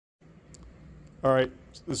All right,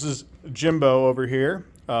 this is Jimbo over here.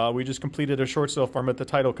 We just completed a short sale farm at the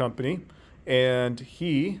title company, and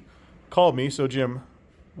he called me. So, Jim,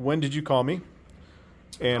 when did you call me,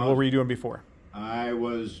 and what were you doing before? I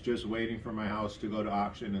was just waiting for my house to go to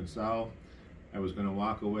auction and sell. I was going to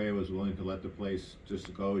walk away. I was willing to let the place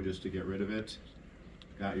just go, just to get rid of it.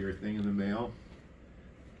 Got your thing in the mail.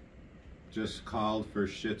 Just called for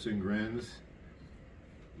shits and grins.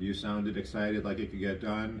 You sounded excited like it could get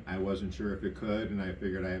done. I wasn't sure if it could, and I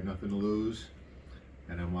figured I have nothing to lose.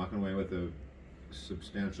 And I'm walking away with a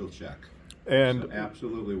substantial check. And so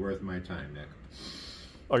absolutely worth my time, Nick.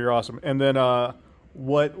 Oh, you're awesome. And then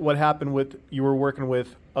what happened with, you were working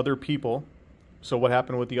with other people. So what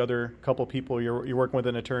happened with the other couple people? You're working with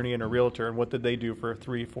an attorney and a realtor, and what did they do for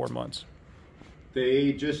 3-4 months?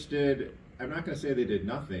 They just did, I'm not going to say they did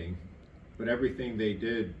nothing, but everything they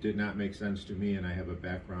did not make sense to me, and I have a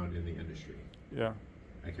background in the industry. Yeah.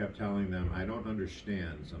 I kept telling them, I don't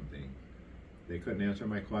understand something. They couldn't answer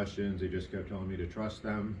my questions. They just kept telling me to trust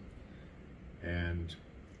them, and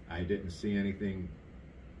I didn't see anything,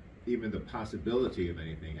 even the possibility of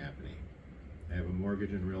anything happening. I have a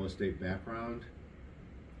mortgage and real estate background.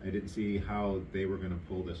 I didn't see how they were going to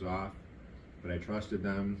pull this off, but I trusted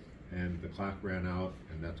them, and the clock ran out,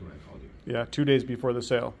 and that's when I called you. Yeah, 2 days before the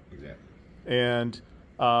sale. Exactly. And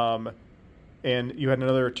you had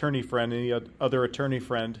another attorney friend, and the other attorney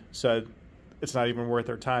friend said it's not even worth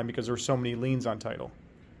their time because there were so many liens on title.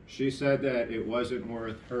 She said that it wasn't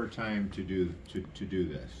worth her time to do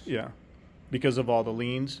this. Yeah, because of all the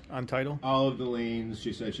liens on title? All of the liens.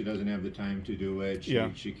 She said she doesn't have the time to do it.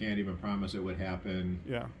 She can't even promise it would happen.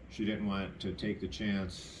 Yeah. She didn't want to take the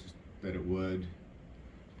chance that it would.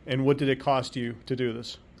 And what did it cost you to do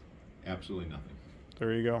this? Absolutely nothing.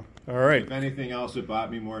 There you go. All right. If anything else, it bought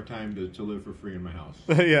me more time to live for free in my house.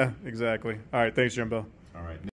 Yeah, exactly. All right. Thanks, Jimbo.